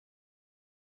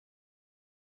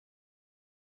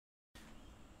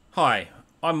Hi,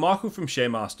 I'm Michael from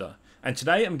ShareMaster, and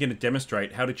today I'm going to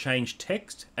demonstrate how to change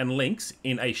text and links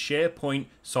in a SharePoint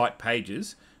Site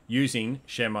Pages using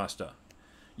ShareMaster.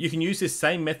 You can use this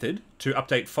same method to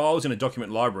update files in a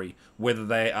document library, whether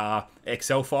they are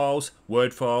Excel files,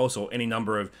 Word files, or any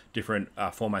number of different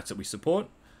formats that we support.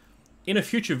 In a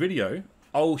future video,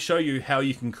 I'll show you how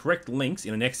you can correct links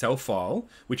in an Excel file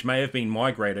which may have been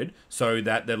migrated so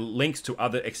that the links to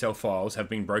other Excel files have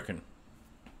been broken.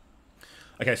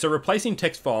 Okay, so replacing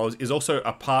text files is also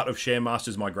a part of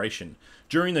ShareMaster's migration.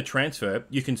 During the transfer,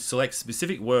 you can select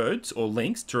specific words or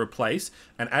links to replace,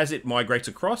 and as it migrates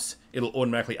across, it'll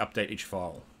automatically update each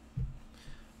file.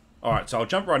 Alright, so I'll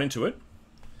jump right into it.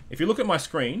 If you look at my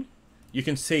screen, you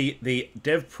can see the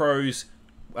DevPros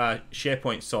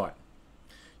SharePoint site.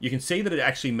 You can see that it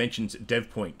actually mentions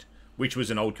DevPoint, which was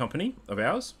an old company of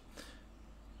ours.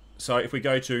 So if we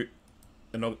go to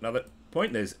another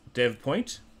point, there's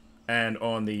DevPoint. And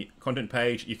on the content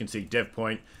page, you can see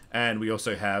DevPoint, and we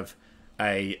also have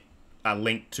a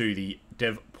link to the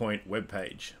DevPoint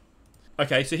webpage.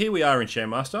 Okay, so here we are in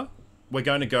ShareMaster. We're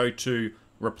going to go to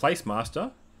Replace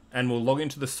Master, and we'll log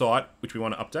into the site which we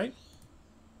want to update.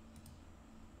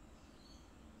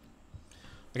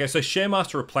 Okay, so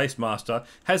ShareMaster Replace Master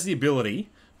has the ability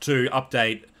to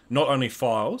update not only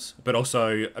files, but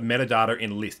also metadata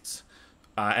in lists.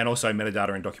 And also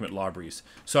metadata in document libraries.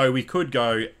 So we could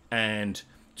go and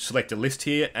select a list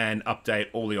here and update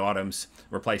all the items,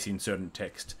 replacing certain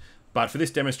text. But for this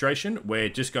demonstration, we're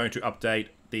just going to update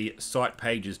the Site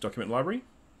Pages document library.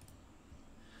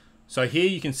 So here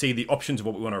you can see the options of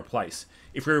what we want to replace.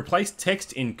 If we replace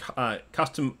text in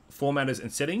custom formatters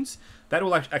and settings, that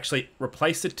will actually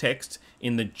replace the text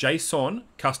in the JSON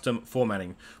custom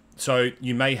formatting. So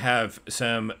you may have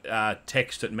some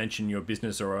text that mention your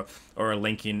business or a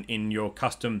link in your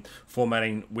custom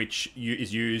formatting, which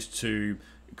is used to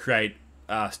create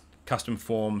custom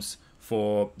forms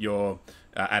for your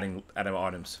adding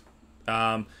items.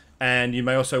 And you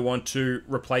may also want to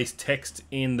replace text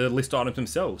in the list items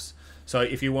themselves. So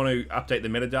if you want to update the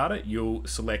metadata, you'll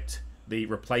select the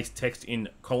replace text in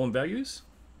column values.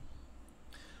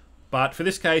 But for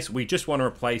this case, we just want to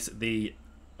replace the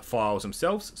files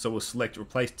themselves, so we'll select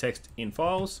replace text in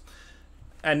files,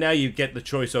 and now you get the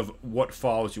choice of what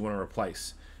files you want to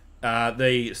replace.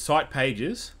 The site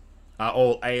pages are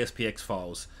all ASPX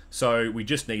files, so we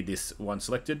just need this one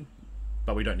selected,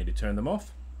 but we don't need to turn them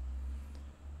off.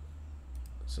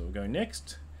 So we'll go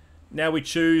next. Now we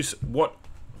choose what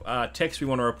text we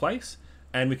want to replace,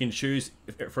 and we can choose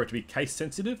for it to be case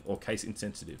sensitive or case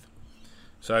insensitive.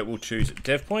 So we'll choose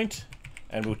DevPoint,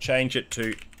 and we'll change it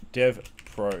to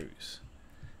DevPros.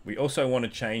 We also want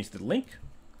to change the link,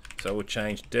 so we'll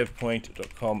change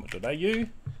devpoint.com.au.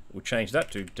 We'll change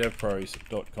that to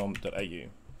devpros.com.au.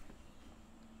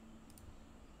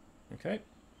 Okay,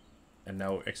 and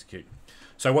now we'll execute.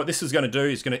 So what this is going to do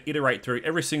is going to iterate through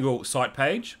every single site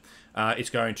page. It's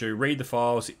going to read the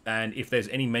files, and if there's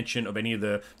any mention of any of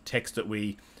the text that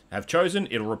we have chosen,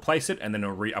 it'll replace it and then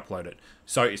it'll re-upload it.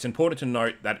 So it's important to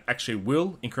note that it actually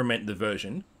will increment the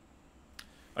version.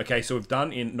 Okay, so we've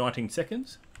done in 19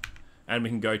 seconds, and we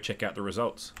can go check out the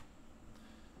results.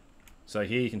 So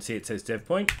here you can see it says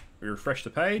DevPoint. We refresh the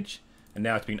page, and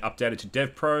now it's been updated to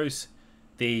DevPros.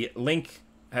 The link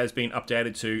has been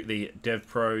updated to the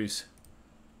DevPros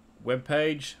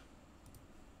webpage,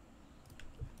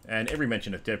 and every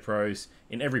mention of DevPros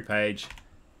in every page,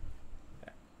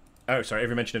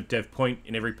 every mention of DevPoint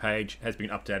in every page has been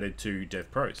updated to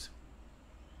DevPros.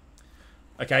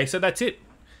 Okay, so that's it.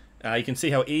 You can see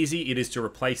how easy it is to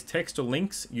replace text or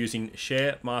links using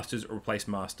ShareMaster's Replace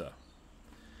Master.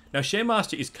 Now,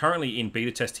 ShareMaster is currently in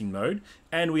beta testing mode,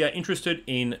 and we are interested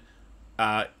in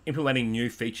implementing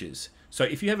new features. So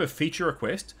if you have a feature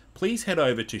request, please head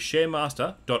over to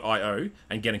sharemaster.io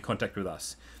and get in contact with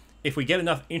us. If we get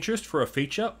enough interest for a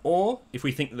feature, or if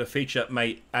we think that the feature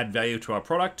may add value to our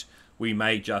product, we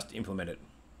may just implement it.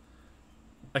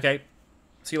 Okay,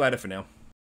 see you later for now.